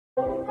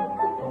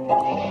Hey,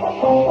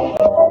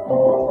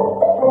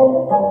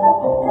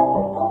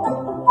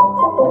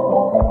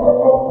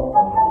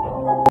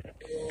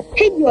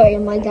 yo,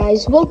 my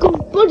guys, welcome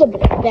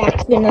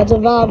back to another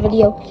VOD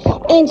video,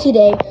 and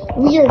today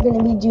we are going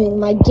to be doing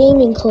my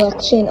gaming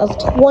collection of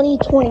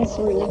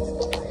 2023.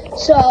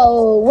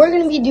 So, we're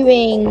going to be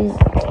doing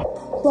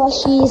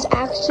plushies,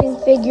 action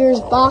figures,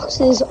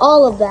 boxes,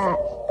 all of that,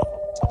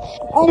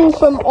 and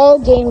from all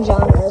game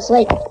genres,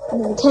 like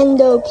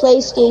Nintendo,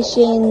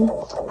 PlayStation.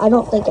 I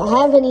don't think I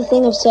have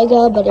anything of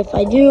Sega, but if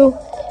I do,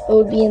 it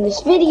would be in this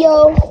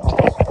video.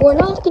 We're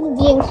not going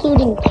to be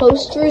including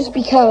posters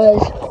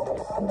because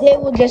they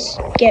will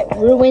just get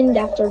ruined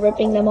after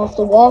ripping them off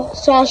the wall.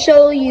 So I'll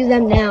show you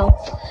them now.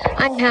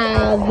 I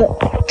have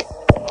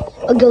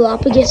a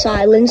Galapagos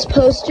Islands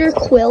poster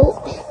quilt,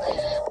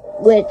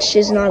 which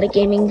is not a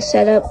gaming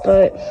setup,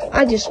 but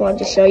I just wanted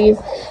to show you.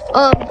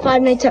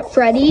 Five Nights at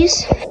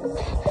Freddy's,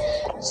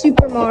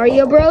 Super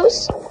Mario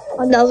Bros,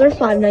 another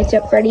Five Nights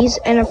at Freddy's,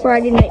 and a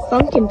Friday Night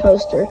Funkin'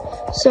 poster.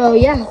 So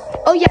yeah.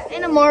 Oh yeah,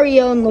 and a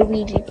Mario and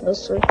Luigi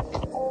poster.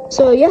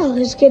 So yeah,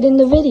 let's get in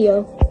the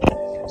video.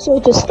 So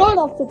to start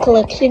off the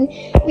collection,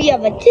 we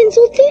have a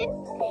Tinsel tin.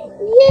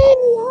 Yay,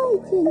 our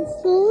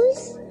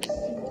Tinsels.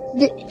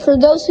 For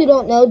those who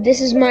don't know, this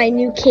is my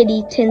new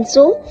kitty,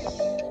 Tinsel.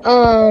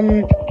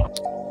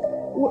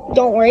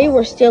 Don't worry,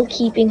 we're still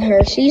keeping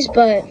Hershey's,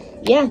 but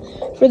yeah,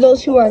 for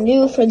those who are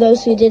new, for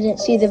those who didn't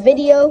see the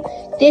video,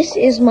 this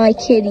is my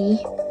kitty.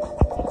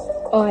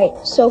 Alright,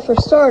 so for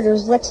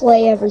starters, let's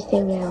lay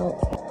everything out.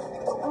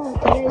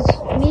 Guys,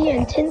 me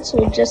and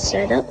Tinsel just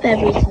set up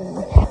everything.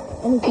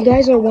 And if you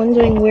guys are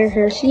wondering where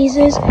Hershey's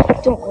is,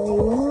 don't worry,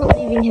 we're not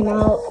leaving him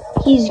out.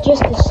 He's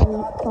just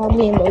asleep,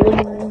 probably in the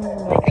living room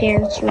or my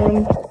parents'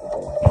 room.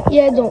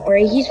 Yeah, don't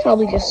worry, he's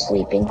probably just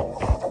sleeping.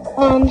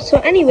 So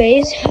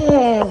anyways,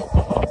 where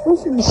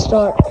should we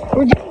start?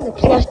 We're doing the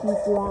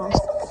plushies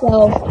last,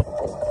 so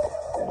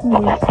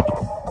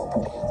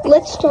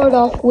let's start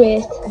off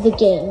with the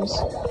games.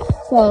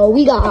 So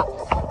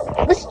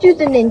let's do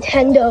the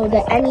Nintendo,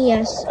 the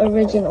NES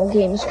original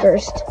games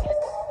first.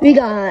 We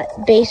got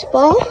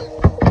baseball,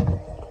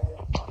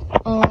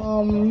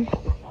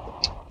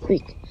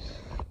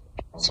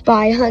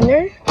 Spy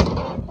Hunter,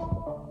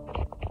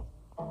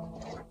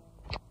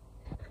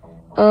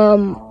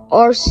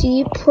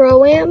 RC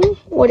Pro-Am,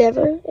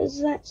 whatever is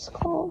that's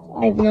called,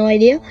 I have no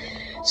idea.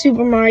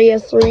 Super Mario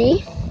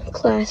 3,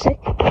 classic.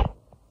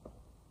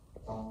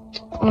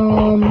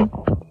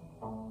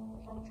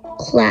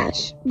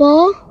 Clash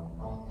Ball.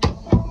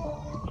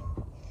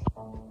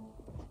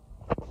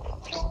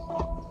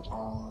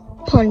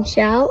 Punch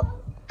Out.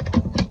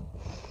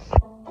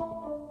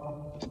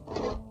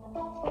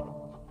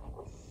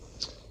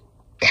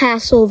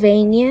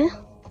 Castlevania.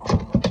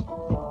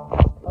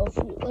 Oh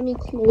shoot, let me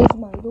close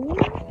my door.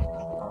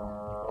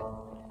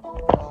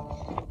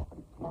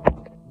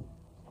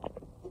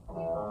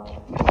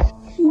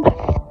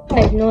 I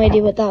have no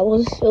idea what that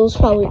was. It was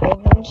probably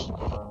orange.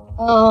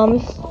 Oh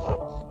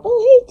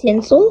hey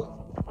Tinsel.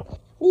 How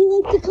do you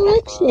like the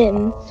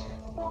collection?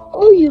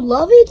 Oh, you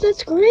love it?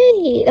 That's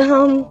great.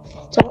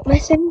 Don't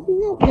mess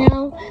anything up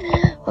now.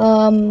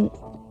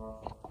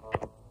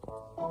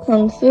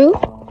 Kung Fu.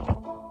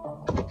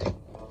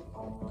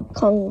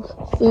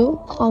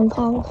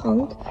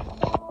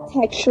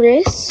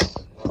 Tetris.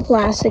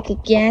 Classic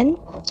again.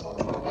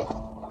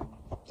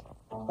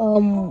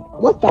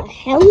 What the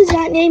hell is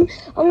that name?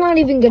 I'm not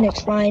even gonna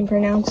try and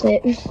pronounce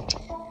it.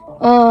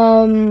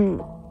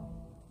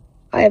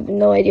 I have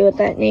no idea what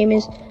that name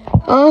is.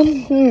 Oh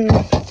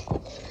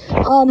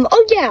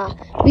yeah,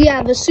 we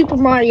have a Super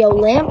Mario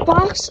lamp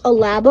box, a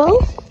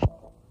Labo,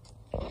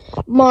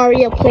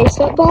 Mario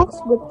playset box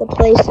with the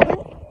playset,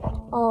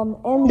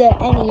 and the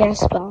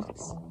NES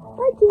box.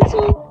 Hi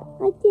Tinsel,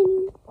 hi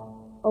Tinny.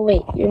 Oh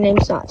wait, your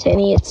name's not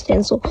Tinny, it's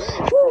Tinsel.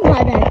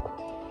 My bad.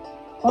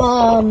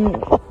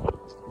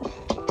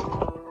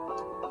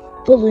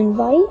 Balloon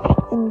Fight,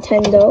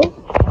 Nintendo.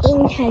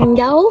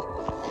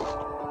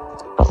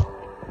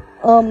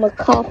 A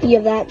copy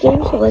of that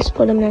game, so let's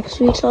put them next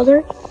to each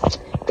other.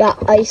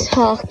 Got Ice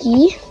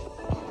Hockey.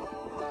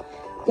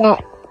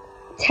 Got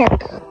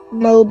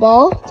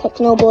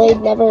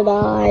Technoblade Never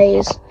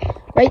Dies.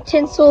 Right,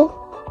 Tinsel?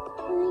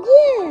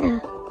 Yeah.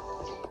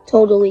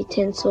 Totally,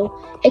 Tinsel.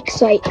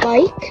 Excite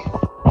Bike.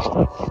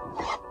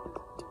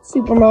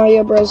 Super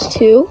Mario Bros.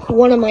 2.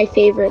 One of my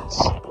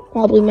favorites.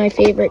 Probably my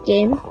favorite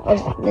game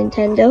of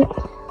Nintendo.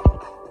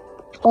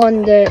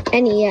 On the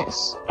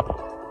NES.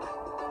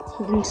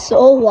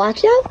 Tinsel,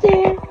 watch out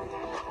there.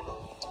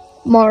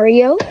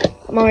 Mario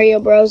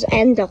Bros.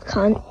 And Duck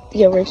Hunt,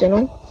 the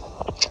original.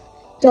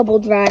 Double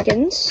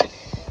Dragons.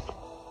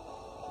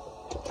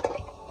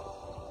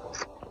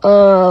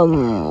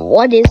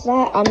 What is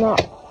that?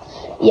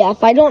 Yeah,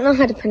 if I don't know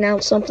how to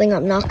pronounce something,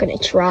 I'm not gonna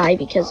try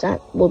because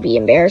that will be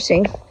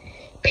embarrassing.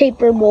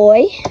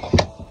 Paperboy.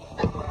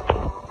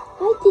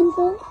 Hi,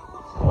 Tinsel.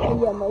 Oh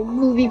yeah, my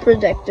movie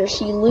projector,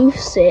 she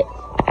loofs it.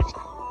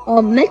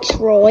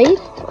 Mexroid,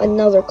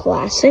 another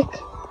classic.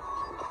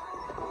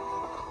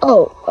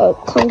 Oh,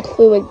 Kung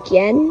Fu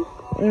again.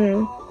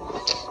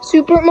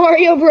 Super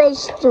Mario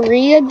Bros.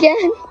 3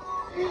 again?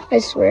 I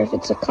swear if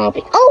it's a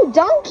copy. Oh,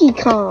 Donkey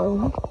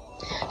Kong!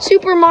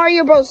 Super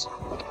Mario Bros.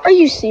 Are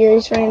you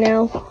serious right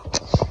now?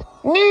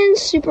 And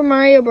Super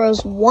Mario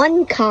Bros.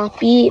 1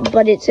 copy,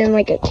 but it's in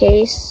like a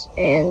case.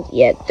 And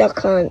yeah, Duck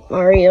Hunt,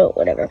 Mario,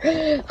 whatever.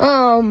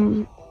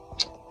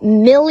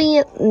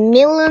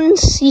 Milan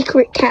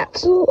Secret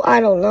Capsule. I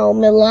don't know.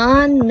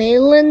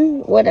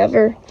 Milan,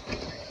 whatever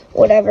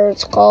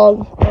it's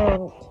called.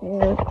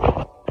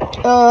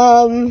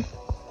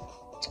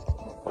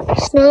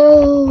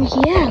 So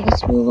yeah,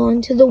 let's move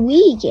on to the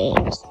Wii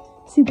games.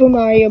 Super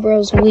Mario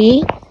Bros.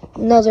 Wii,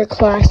 another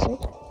classic.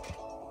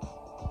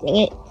 Dang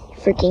it,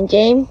 freaking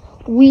game.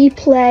 Wii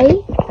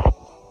Play.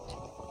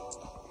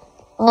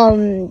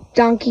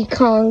 Donkey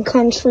Kong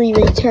Country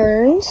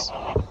Returns.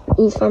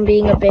 Oof, I'm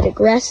being a bit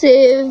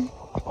aggressive.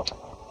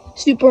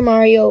 Super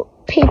Mario,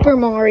 Paper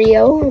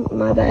Mario,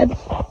 my bad.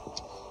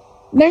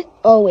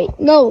 Oh wait,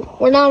 no,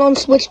 we're not on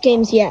Switch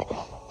games yet.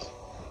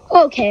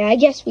 Okay, I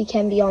guess we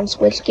can be on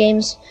Switch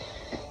games.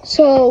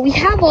 So, we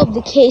have all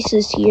the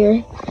cases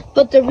here,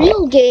 but the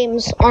real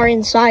games are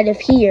inside of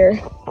here.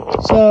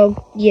 So,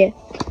 yeah.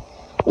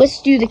 Let's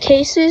do the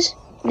cases.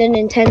 The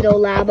Nintendo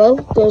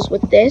Labo goes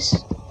with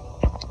this.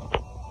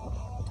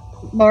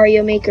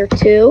 Mario Maker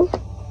 2.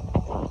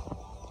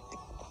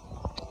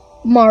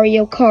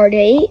 Mario Kart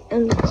 8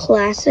 and the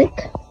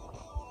classic.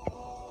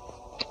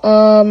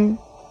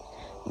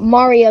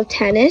 Mario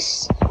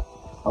Tennis.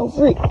 Oh,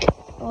 freak.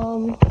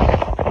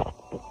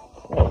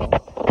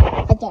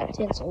 I thought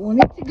Tinsel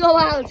wanted to go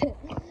out.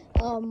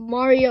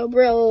 Mario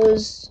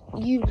Bros.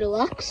 U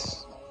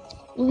Deluxe,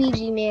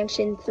 Luigi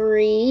Mansion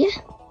 3,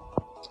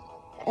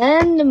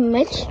 and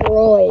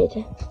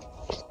Metroid.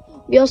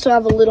 We also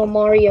have a little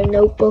Mario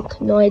notebook.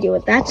 No idea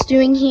what that's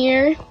doing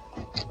here.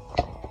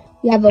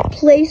 We have a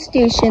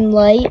PlayStation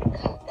light,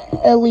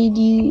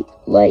 LED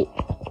light.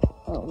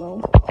 I don't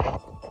know.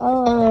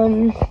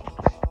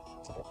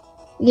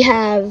 We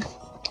have,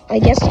 I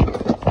guess.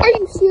 Are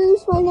you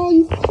serious right now,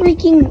 you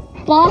freaking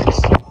box?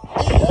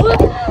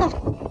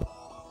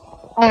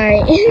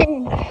 Alright,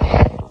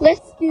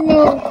 let's do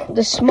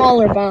the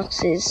smaller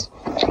boxes.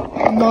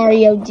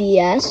 Mario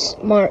DS,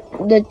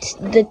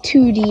 the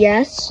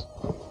 2DS.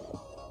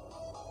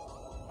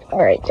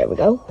 Alright, there we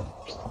go.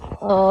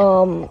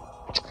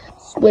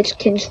 Switch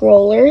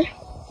controller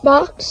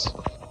box.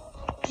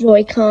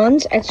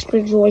 Joy-Cons,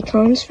 extra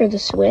Joy-Cons for the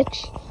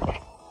Switch.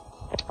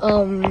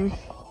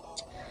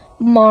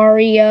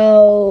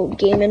 Mario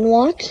Game &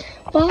 Watch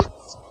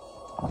box.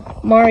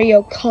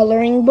 Mario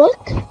coloring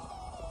book.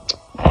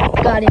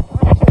 Got an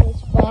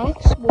Oculus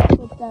box. We'll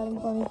put that in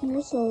front of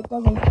here so it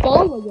doesn't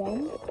fall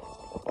again.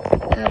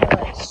 Have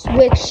a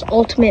Switch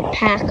Ultimate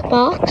Pack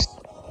box.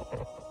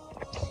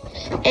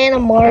 And a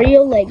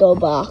Mario Lego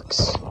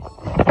box.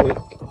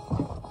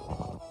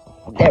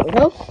 There we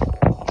go.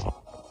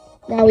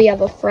 Now we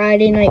have a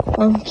Friday Night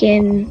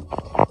Funkin'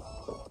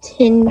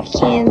 tin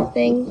can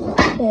thing.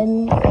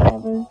 Tin,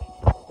 whatever.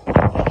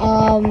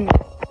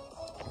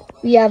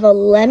 We have a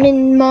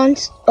lemon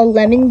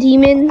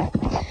demon.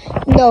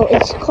 No,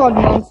 it's called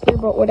Monster,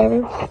 but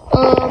whatever.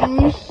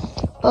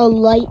 A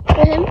light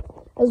for him,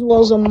 as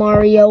well as a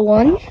Mario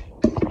one.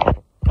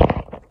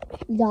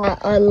 Got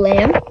a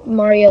lamp,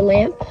 Mario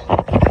lamp.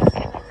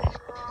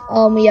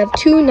 We have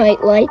 2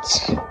 night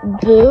lights,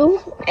 Boo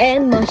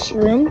and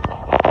Mushroom.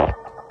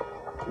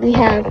 We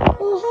have,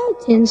 oh hi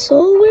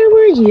Tinsel, where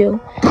were you?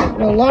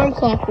 An alarm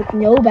clock with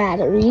no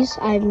batteries.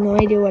 I have no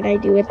idea what I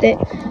do with it.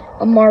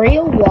 A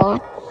Mario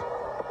watch.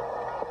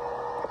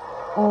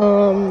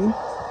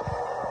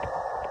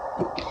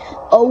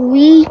 A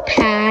Wii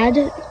pad,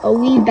 a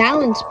Wii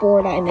balance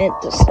board, I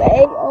meant to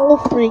say. Oh,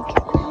 freak.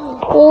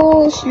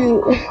 Oh,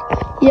 shoot.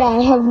 Yeah,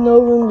 I have no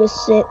room to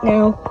sit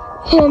now.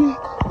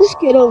 Let's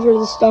get over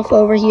the stuff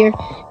over here.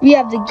 We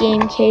have the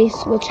game case,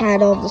 which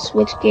had all the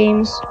Switch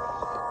games.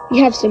 We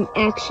have some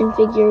action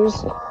figures.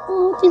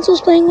 Oh,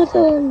 Tinsel's playing with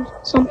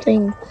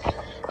something.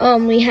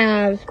 We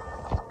have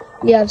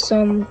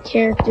some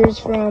characters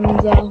from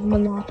the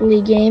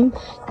Monopoly game.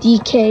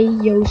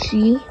 DK,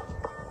 Yoshi,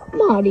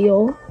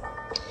 Mario.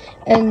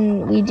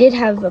 And we did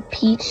have a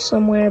Peach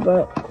somewhere,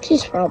 but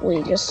she's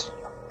probably just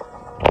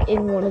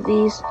in one of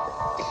these.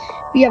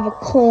 We have a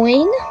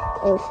coin.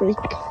 Oh, freak.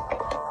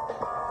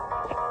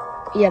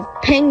 We have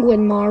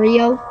Penguin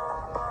Mario.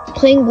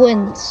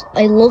 Penguins.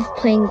 I love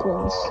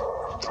penguins.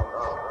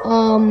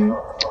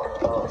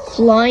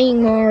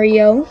 Flying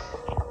Mario.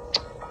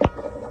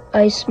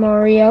 Ice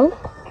Mario.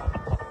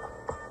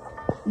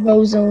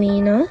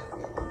 Rosalina.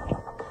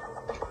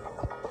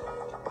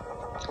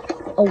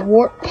 A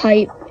Warp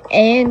Pipe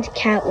and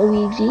Cat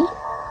Luigi.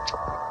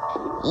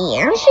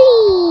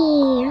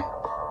 Yoshi!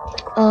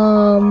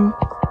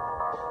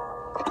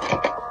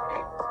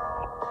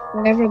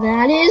 Whatever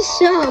that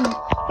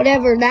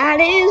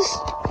is,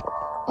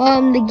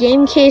 the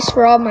game case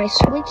for all my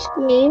Switch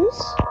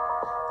games.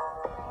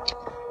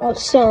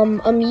 Some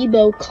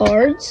amiibo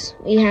cards.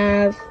 We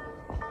have,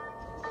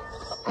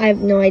 I have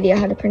no idea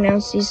how to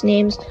pronounce these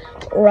names.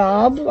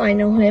 Rob, I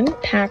know him.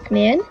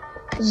 Pac-Man.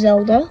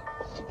 Zelda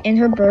and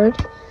her bird,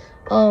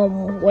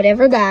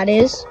 whatever that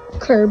is,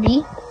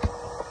 Kirby,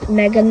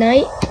 Mega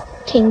Knight,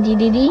 King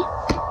Dedede,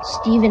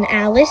 Steve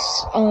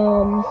Alice,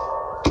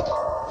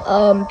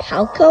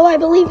 Palco, I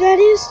believe that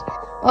is,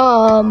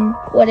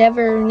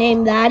 whatever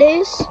name that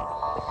is,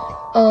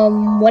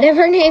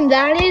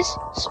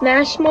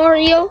 Smash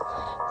Mario,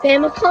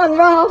 Famicom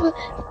Rob,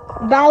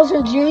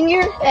 Bowser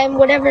Jr., and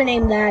whatever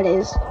name that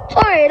is.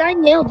 Alright, I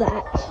nailed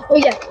that. Oh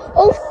yeah,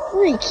 oh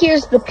freak,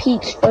 here's the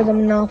Peach for the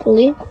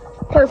Monopoly.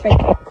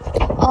 Perfect.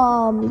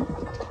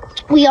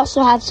 We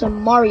also have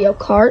some Mario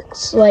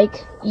Karts,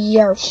 like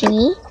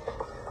Yoshi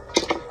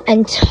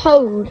and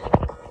Toad.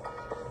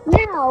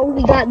 Now,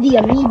 we got the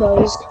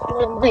Amiibos,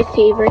 one of my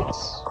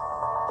favorites.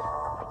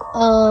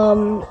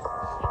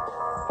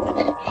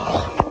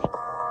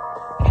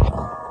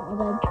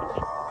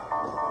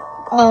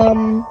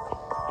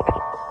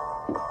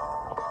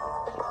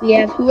 We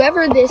have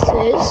whoever this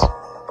is.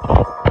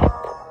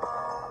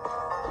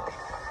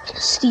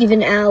 Steve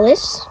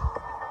Alice.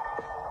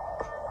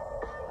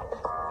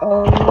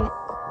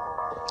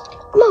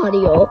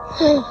 Mario.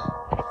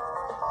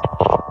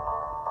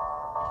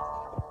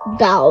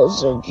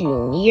 Bowser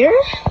Jr.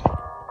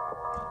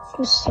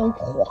 He's so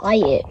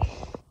quiet.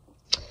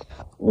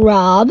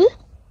 Rob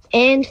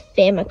and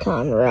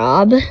Famicom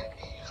Rob.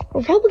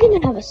 We're probably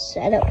gonna have a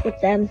setup with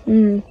them.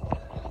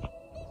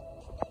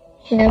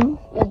 Him,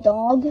 the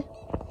dog.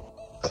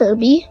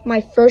 Kirby,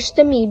 my first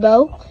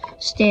Amiibo.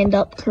 Stand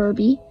up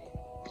Kirby.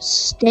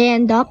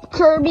 Stand up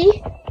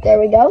Kirby. There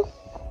we go.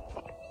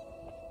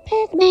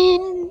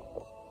 Pac-Man.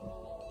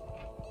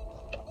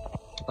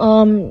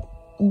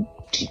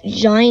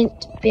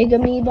 Giant big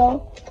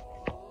Amiibo.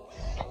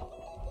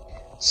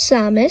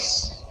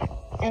 Samus.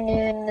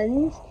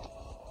 And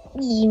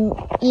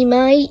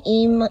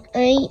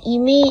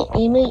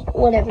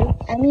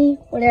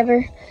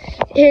whatever.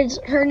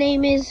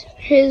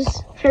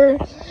 Her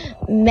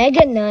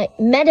Mega Knight,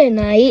 Meta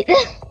Knight.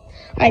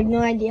 I have no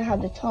idea how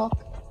to talk.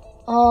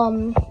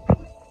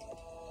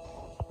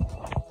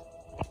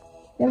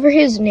 Whatever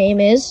his name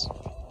is.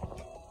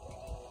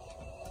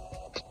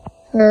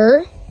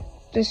 Her,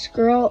 this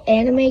girl,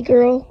 anime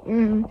girl,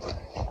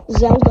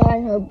 Zelda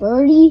and her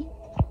birdie.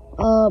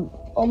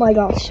 Oh my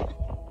gosh.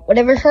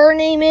 Whatever her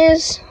name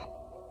is,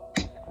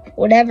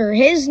 whatever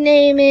his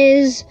name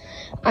is,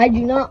 I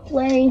do not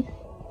play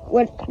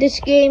this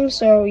game,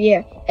 so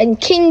yeah. And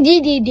King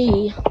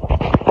Dedede.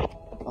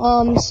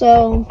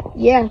 So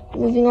yeah,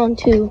 moving on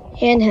to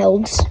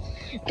handhelds.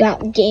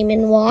 Got Game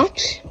 &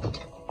 Watch.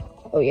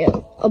 Oh yeah,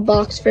 a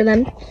box for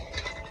them.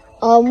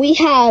 We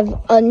have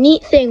a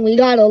neat thing. We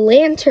got a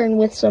lantern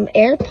with some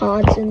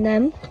AirPods in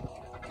them.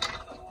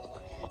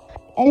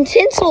 And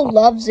Tinsel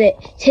loves it.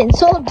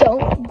 Tinsel,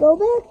 don't go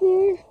back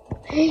there.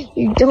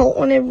 You don't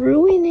want to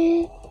ruin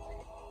it.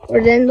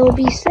 Or then they'll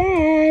be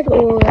sad.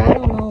 Or I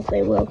don't know if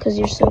they will because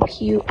you're so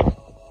cute.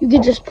 You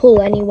could just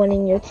pull anyone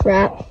in your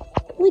trap.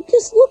 Like,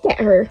 just look at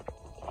her.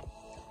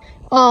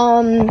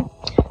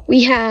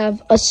 We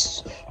have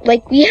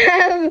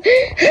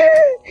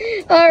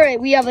alright,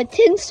 we have a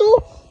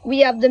Tinsel. We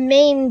have the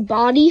main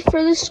body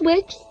for the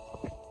Switch.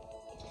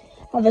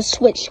 Have a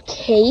Switch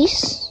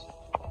case.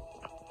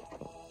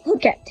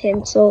 Look at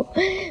Tinsel.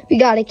 We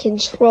got a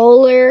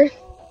controller.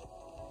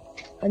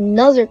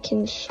 Another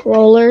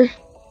controller.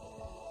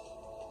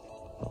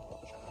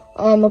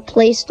 A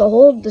place to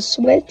hold the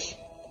Switch.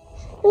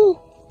 Oh,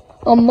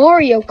 a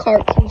Mario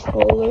Kart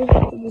controller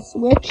for the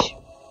Switch.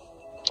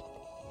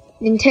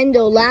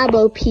 Nintendo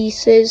Labo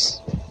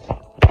pieces.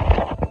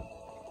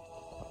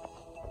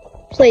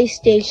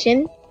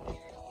 PlayStation.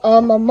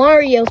 A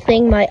Mario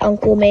thing my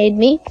uncle made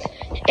me.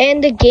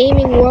 And the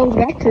Gaming World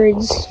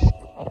Records.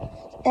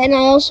 And I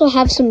also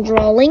have some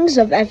drawings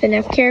of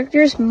FNF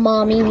characters.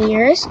 Mommy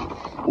Nearest,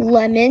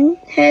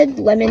 Lemonhead,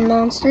 Lemon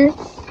Monster,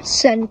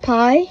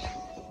 Senpai,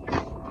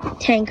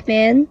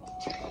 Tankman.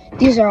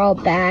 These are all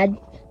bad.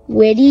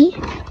 Witty,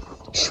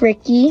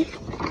 Tricky,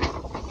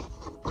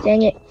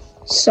 dang it,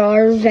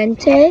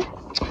 Sarvente,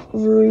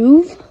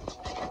 Ruve.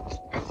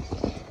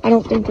 I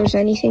don't think there's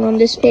anything on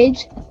this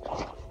page.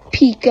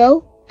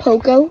 Pico,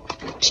 Poco,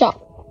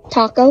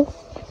 Taco,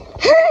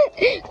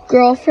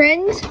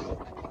 Girlfriend,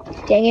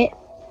 dang it.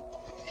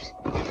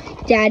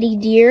 Daddy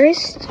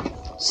Dearest,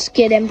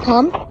 Skid and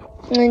Pump,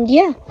 and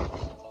yeah,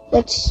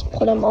 let's just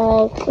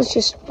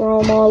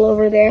throw them all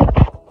over there.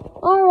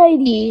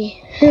 Alrighty,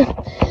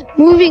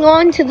 moving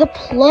on to the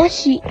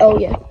plushie. Oh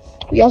yeah,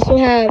 we also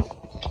have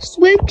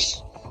Switch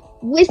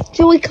with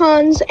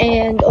Joy-Cons,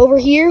 and over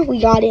here we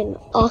got an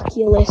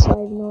Oculus. I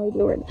have no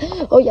idea where.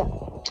 Oh yeah,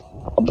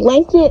 a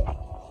blanket,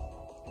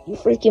 you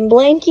freaking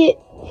blanket.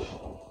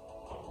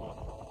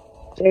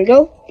 There you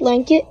go,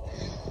 blanket.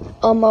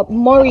 A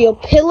Mario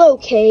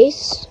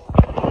pillowcase,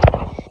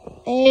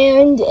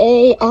 and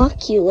a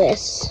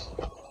Oculus.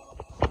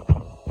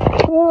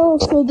 Oh,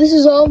 so this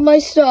is all my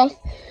stuff.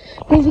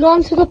 Moving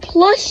on to the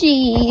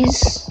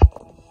plushies.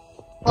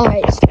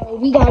 Alright, so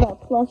we got our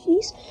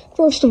plushies.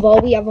 First of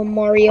all, we have a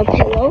Mario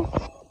pillow.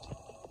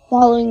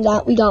 Following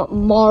that, we got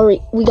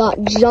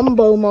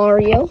Jumbo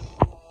Mario.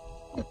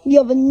 We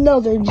have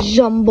another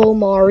Jumbo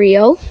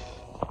Mario.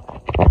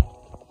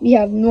 We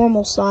have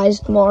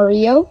normal-sized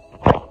Mario.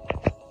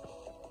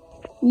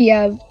 We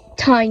have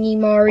Tiny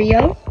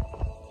Mario.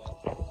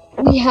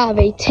 We have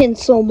a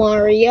Tinsel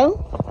Mario.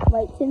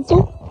 Right,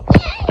 Tinsel?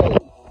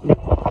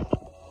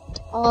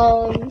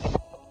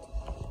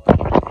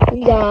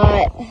 We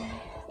got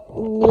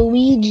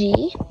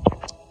Luigi.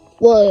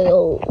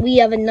 Well, we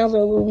have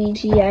another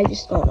Luigi. I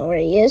just don't know where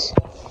he is.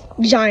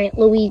 Giant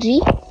Luigi.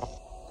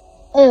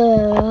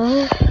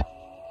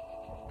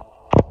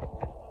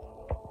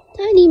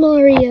 Tiny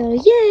Mario.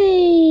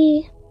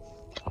 Yay!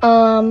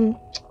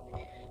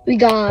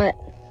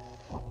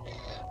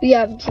 We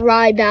have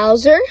Dry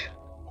Bowser.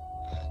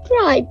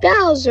 Dry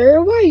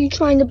Bowser, why are you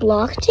trying to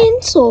block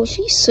Tinsel?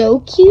 She's so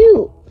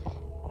cute.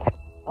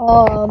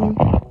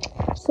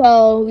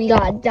 So we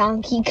got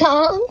Donkey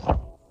Kong.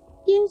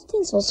 Yes,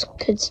 Tinsel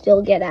could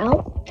still get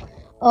out.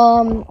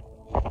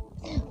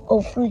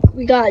 Oh freak,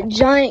 we got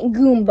Giant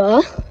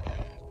Goomba.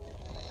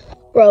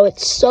 Bro,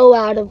 it's so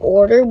out of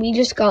order. We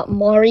just got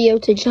Mario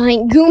to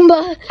Giant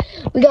Goomba.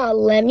 We got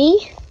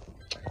Lemmy,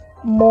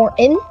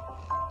 Morton.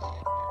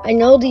 I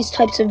know these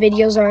types of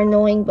videos are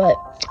annoying, but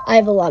I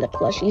have a lot of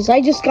plushies.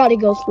 I just gotta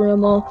go through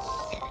them all.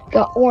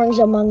 Got Orange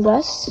Among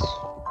Us.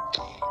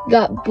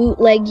 Got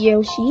Bootleg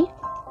Yoshi.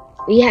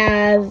 We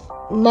have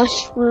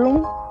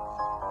Mushroom.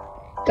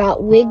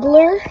 Got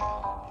Wiggler.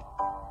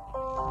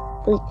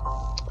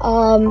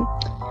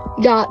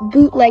 Got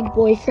Bootleg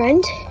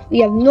Boyfriend. We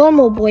have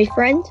Normal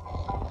Boyfriend.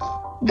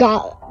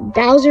 Got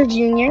Bowser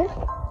Jr.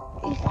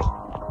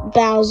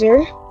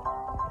 Bowser.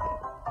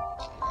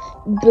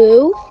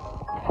 Boo.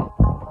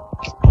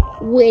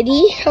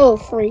 Witty. Oh,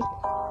 freak.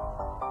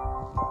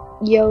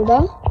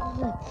 Yoda,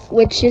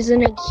 which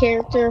isn't a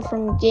character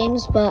from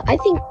games, but I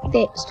think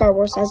Star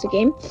Wars has a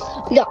game.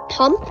 We got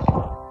Pump.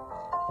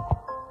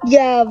 We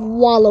have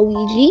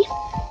Waluigi.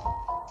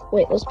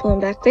 Wait, let's put him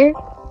back there.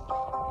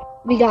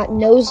 We got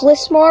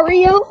Noseless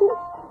Mario.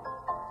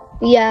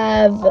 We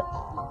have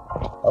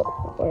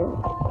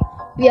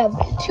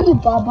two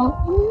Baba.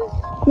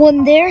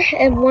 One there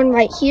and one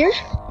right here.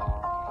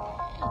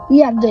 We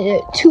have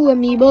the two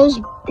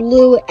amiibos,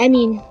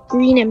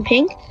 green and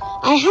pink.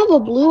 I have a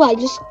blue, I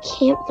just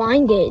can't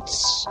find it.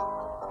 It's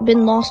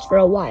been lost for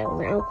a while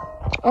now.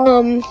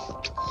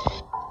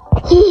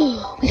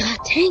 We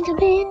got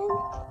Tankaman.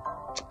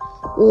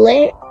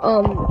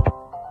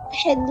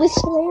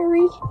 Headless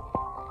Larry.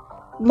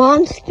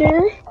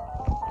 Monster.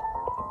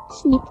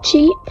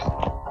 Cheap.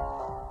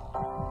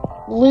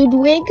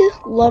 Ludwig.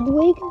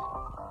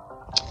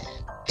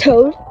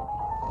 Toad.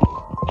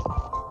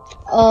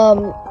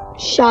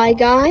 Shy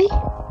Guy.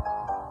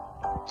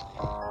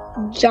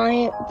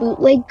 Giant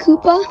Bootleg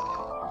Koopa.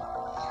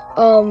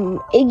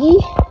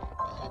 Iggy.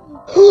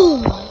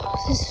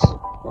 This is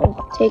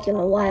taking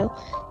a while.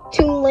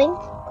 Toon Link.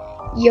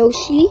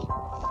 Yoshi.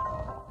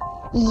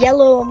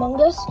 Yellow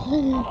Among Us.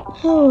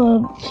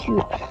 Oh,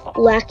 cute.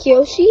 Black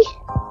Yoshi.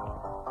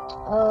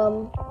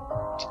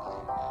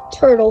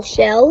 Turtle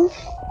Shell.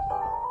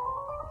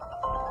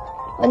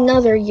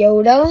 Another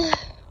Yoda.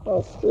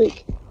 Oh,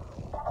 freak.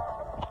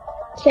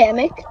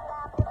 Kamek.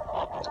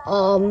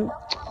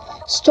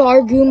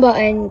 Star Goomba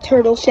and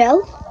Turtle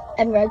Shell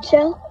and Red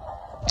Shell.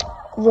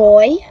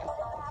 Roy.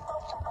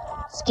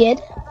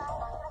 Skid.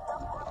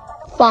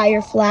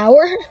 Fire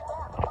Flower.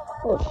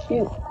 Oh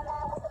shoot.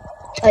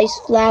 Ice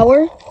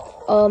Flower.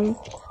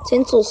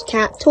 Tinsel's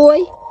cat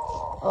toy.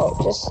 Oh,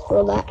 just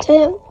throw that to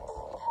him.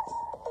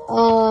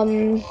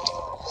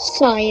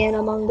 Cyan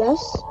Among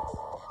Us.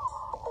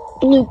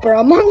 Blooper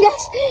Among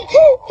Us.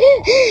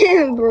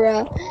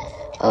 Bruh.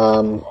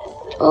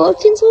 Oh,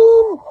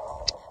 Tinsel.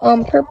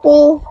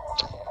 Purple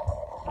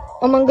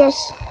Among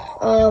Us.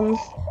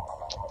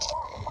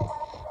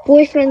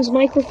 Boyfriend's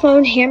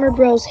microphone. Hammer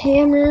Bros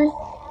hammer.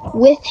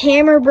 With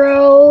Hammer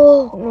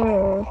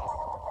Bro.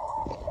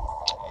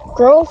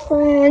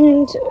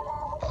 Girlfriend.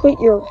 Put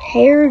your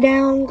hair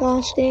down.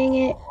 Gosh dang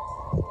it.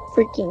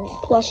 Freaking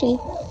plushie.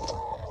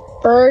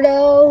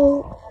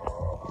 Birdo.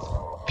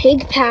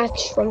 Pig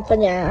Patch from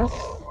FNAF.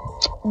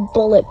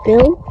 Bullet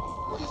Bill.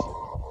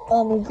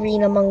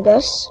 Green Among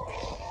Us.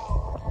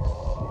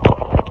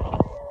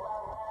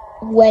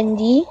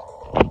 Wendy.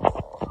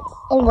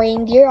 A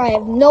reindeer. I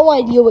have no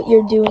idea what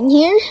you're doing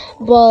here,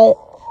 but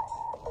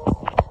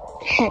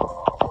heck,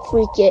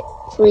 freak it.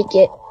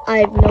 I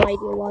have no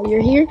idea why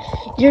you're here.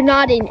 You're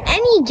not in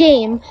any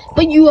game,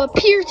 but you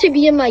appear to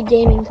be in my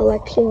gaming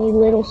collection, you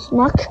little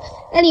schmuck.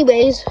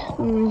 Anyways,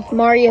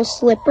 Mario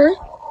Slipper.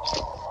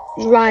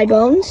 Dry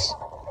Bones.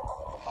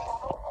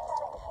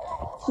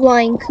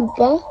 Flying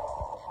Koopa.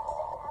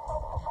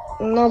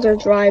 Another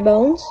Dry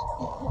Bones.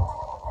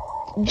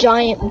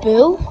 Giant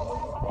Boo.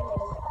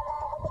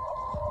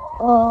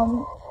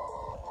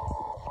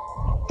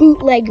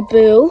 Bootleg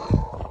Boo.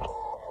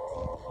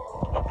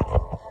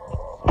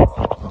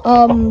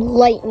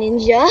 Light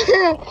Ninja,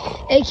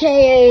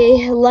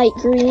 aka Light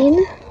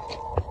Green.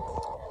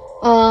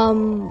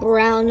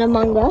 Brown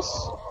Among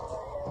Us.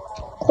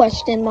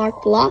 Question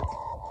mark block.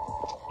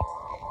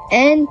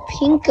 And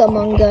Pink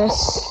Among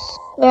Us.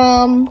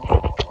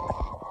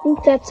 I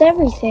think that's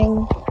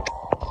everything.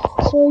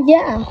 So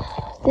yeah,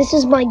 this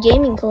is my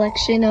gaming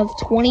collection of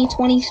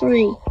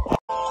 2023.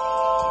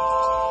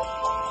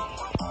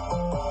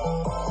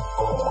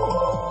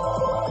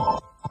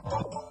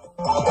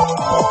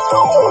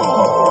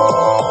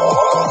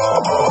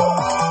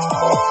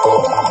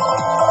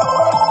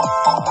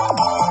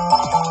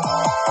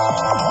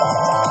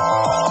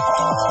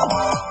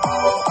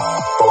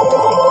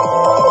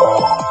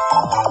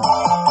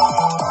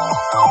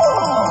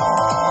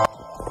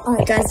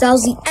 Alright guys, that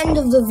was the end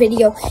of the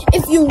video.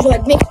 If you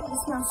enjoyed, make sure to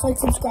smash like,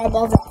 subscribe,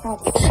 all that crap.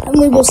 And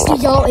we will see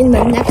y'all in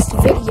the next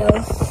video.